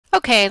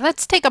Okay,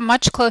 let's take a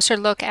much closer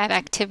look at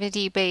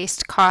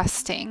activity-based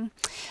costing.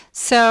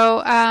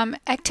 So,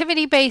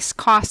 activity-based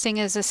costing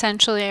is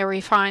essentially a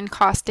refined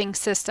costing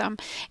system.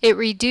 It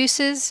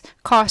reduces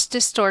cost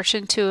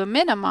distortion to a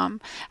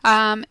minimum,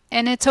 and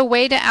it's a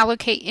way to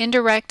allocate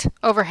indirect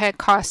overhead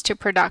costs to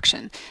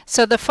production.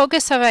 So the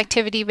focus of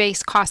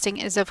activity-based costing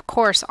is, of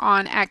course,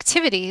 on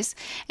activities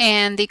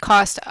and the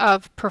cost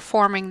of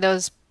performing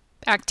those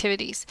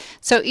activities.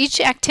 So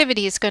each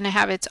activity is going to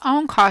have its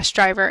own cost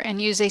driver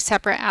and use a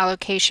separate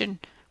allocation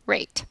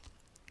rate.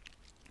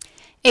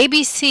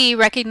 ABC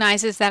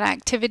recognizes that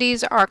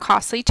activities are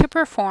costly to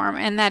perform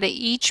and that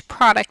each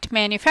product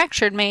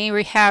manufactured may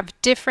have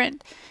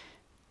different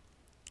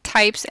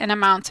types and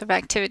amounts of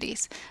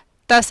activities.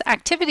 Thus,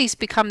 activities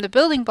become the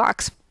building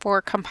blocks for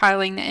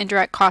compiling the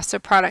indirect costs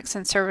of products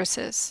and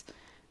services.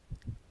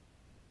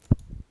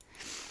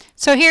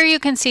 So here you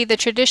can see the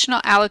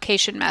traditional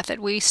allocation method.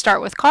 We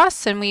start with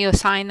costs and we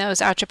assign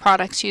those out to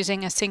products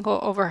using a single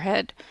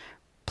overhead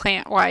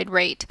plant-wide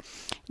rate.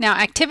 Now,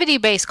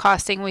 activity-based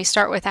costing, we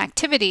start with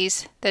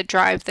activities that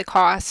drive the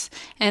costs,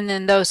 and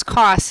then those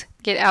costs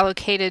get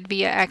allocated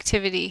via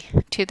activity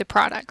to the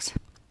products.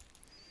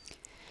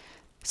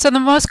 So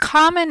the most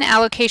common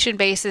allocation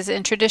bases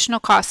in traditional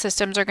cost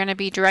systems are going to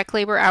be direct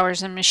labor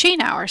hours and machine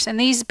hours, and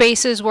these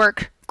bases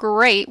work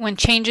great when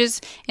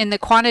changes in the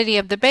quantity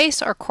of the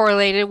base are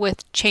correlated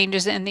with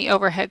changes in the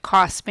overhead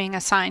costs being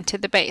assigned to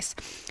the base.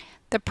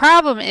 The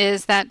problem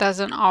is that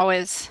doesn't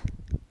always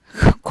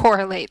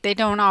correlate. They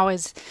don't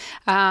always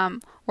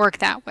work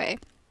that way.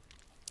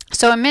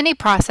 So in many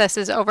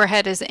processes,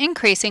 overhead is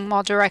increasing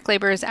while direct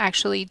labor is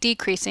actually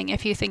decreasing.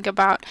 If you think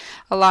about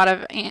a lot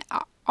of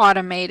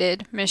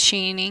automated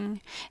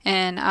machining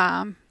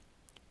and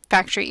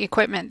factory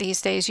equipment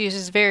these days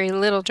uses very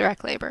little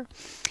direct labor.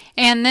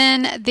 And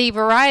then the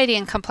variety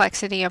and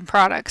complexity of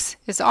products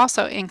is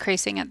also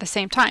increasing at the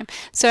same time.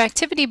 So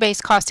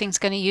activity-based costing is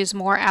going to use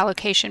more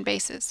allocation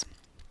bases.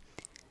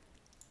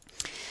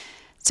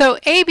 So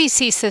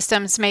ABC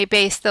systems may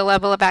base the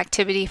level of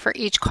activity for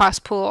each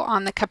cost pool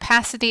on the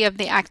capacity of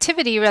the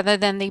activity rather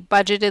than the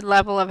budgeted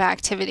level of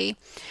activity,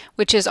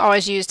 which is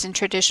always used in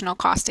traditional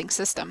costing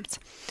systems.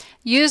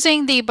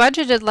 Using the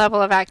budgeted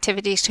level of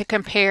activities to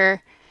compute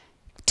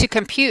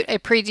a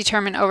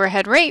predetermined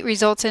overhead rate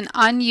results in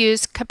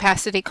unused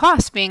capacity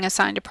costs being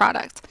assigned to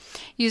products.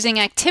 Using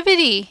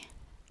activity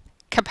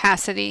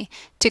capacity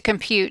to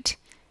compute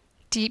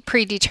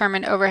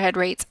predetermined overhead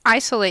rates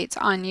isolates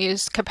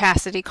unused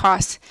capacity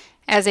costs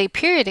as a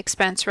period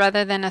expense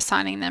rather than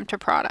assigning them to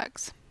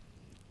products.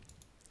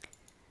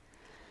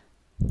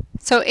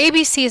 So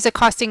ABC is a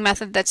costing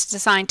method that's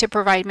designed to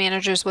provide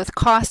managers with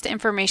cost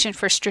information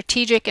for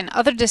strategic and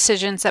other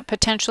decisions that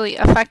potentially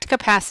affect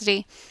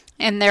capacity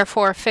and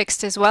therefore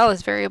fixed as well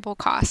as variable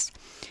costs.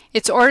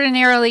 It's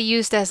ordinarily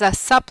used as a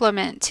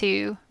supplement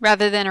to,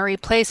 rather than a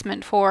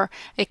replacement for,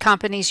 a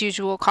company's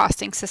usual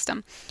costing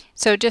system.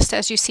 So just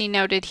as you see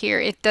noted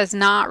here, it does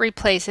not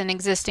replace an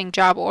existing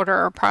job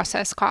order or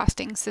process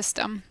costing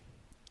system.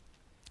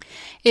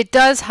 It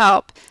does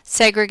help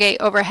segregate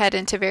overhead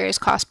into various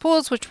cost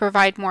pools, which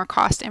provide more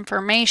cost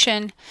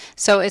information,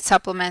 so it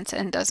supplements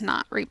and does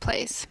not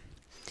replace.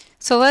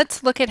 So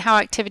let's look at how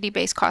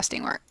activity-based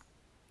costing works.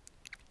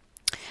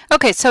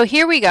 Okay, so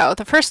here we go.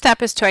 The first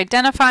step is to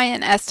identify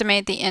and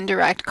estimate the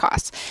indirect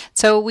costs.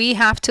 So we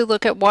have to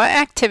look at what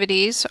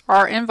activities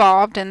are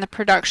involved in the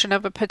production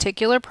of a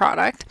particular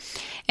product,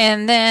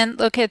 and then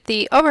look at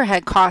the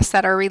overhead costs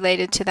that are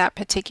related to that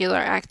particular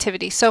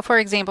activity. So for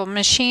example,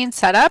 machine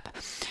setup,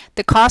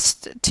 the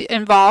cost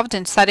involved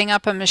in setting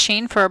up a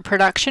machine for a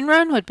production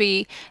run would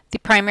be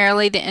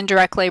primarily the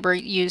indirect labor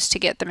used to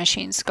get the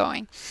machines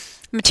going.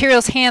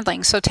 Materials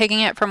handling, so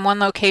taking it from one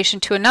location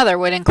to another,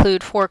 would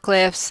include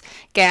forklifts,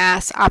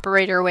 gas,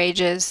 operator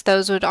wages.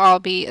 Those would all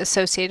be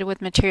associated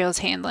with materials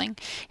handling.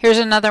 Here's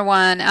another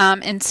one,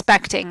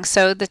 inspecting,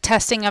 so the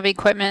testing of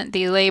equipment,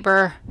 the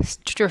labor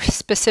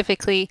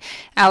specifically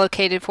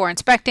allocated for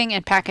inspecting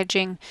and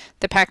packaging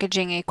the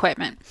packaging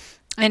equipment.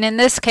 And in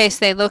this case,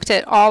 they looked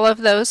at all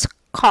of those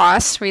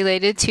costs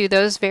related to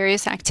those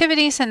various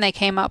activities, and they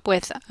came up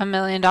with $1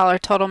 million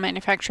total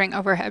manufacturing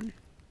overhead.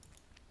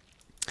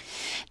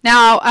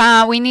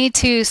 Now we need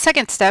to,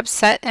 second step,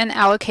 set an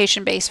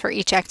allocation base for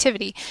each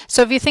activity.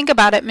 So if you think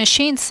about it,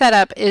 machine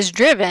setup is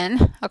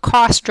driven, a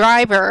cost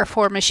driver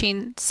for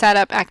machine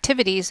setup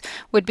activities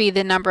would be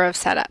the number of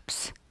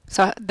setups.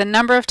 So the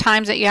number of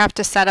times that you have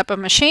to set up a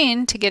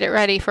machine to get it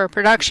ready for a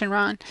production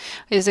run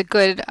is a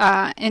good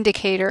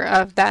indicator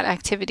of that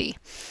activity.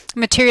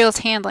 Materials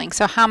handling,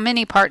 so how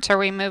many parts are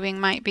we moving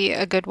might be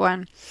a good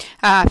one.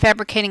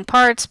 Fabricating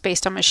parts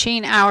based on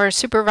machine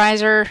hours.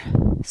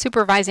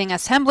 Supervising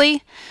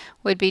assembly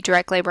would be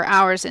direct labor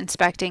hours.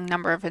 Inspecting,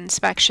 number of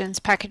inspections.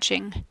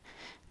 Packaging,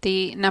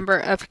 the number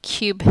of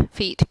cube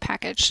feet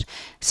packaged.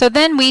 So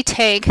then we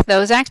take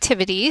those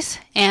activities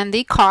and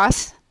the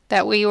costs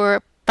that we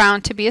were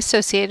found to be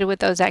associated with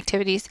those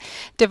activities,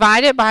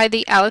 divide it by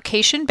the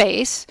allocation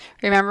base.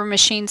 Remember,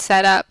 machine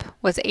setup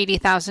was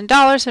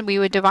 $80,000, and we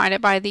would divide it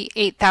by the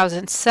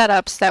 8,000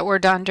 setups that were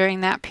done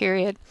during that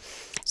period.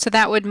 So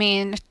that would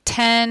mean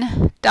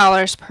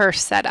 $10 per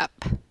setup.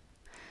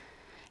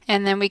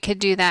 And then we could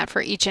do that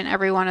for each and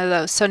every one of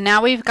those. So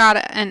now we've got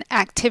an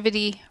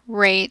activity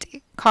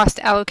rate, cost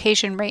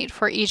allocation rate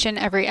for each and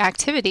every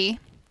activity.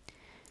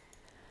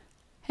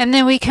 And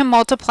then we can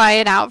multiply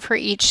it out for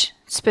each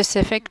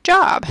specific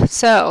job.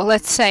 So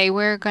let's say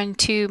we're going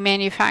to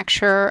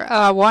manufacture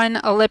one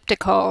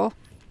elliptical,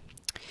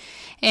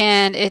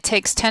 and it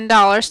takes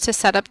 $10 to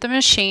set up the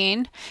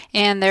machine,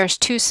 and there's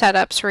 2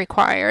 setups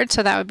required,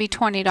 so that would be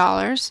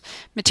 $20.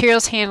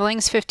 Materials handling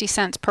is 50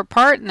 cents per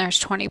part, and there's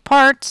 20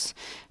 parts.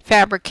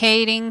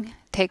 Fabricating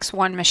takes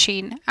 1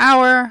 machine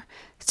hour.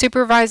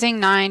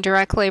 Supervising, 9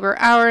 direct labor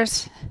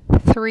hours,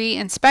 3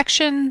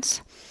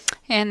 inspections,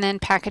 and then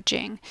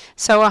packaging.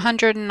 So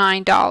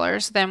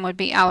 $109 then would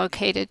be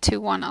allocated to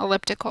one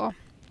elliptical.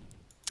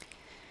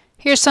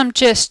 Here's some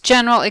just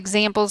general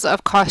examples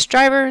of cost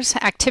drivers,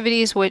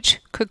 activities which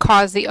could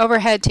cause the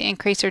overhead to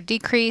increase or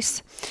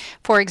decrease.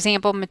 For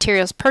example,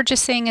 materials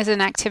purchasing is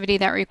an activity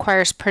that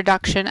requires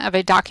production of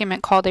a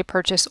document called a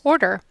purchase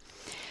order.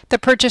 The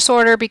purchase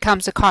order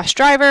becomes a cost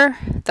driver,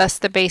 thus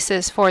the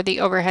basis for the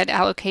overhead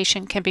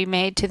allocation can be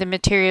made to the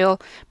material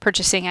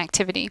purchasing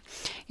activity.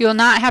 You will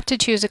not have to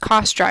choose a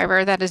cost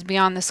driver that is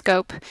beyond the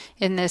scope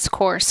in this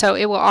course, so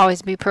it will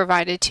always be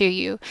provided to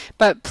you.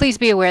 But please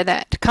be aware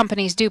that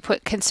companies do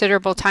put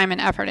considerable time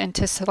and effort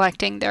into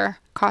selecting their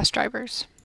cost drivers.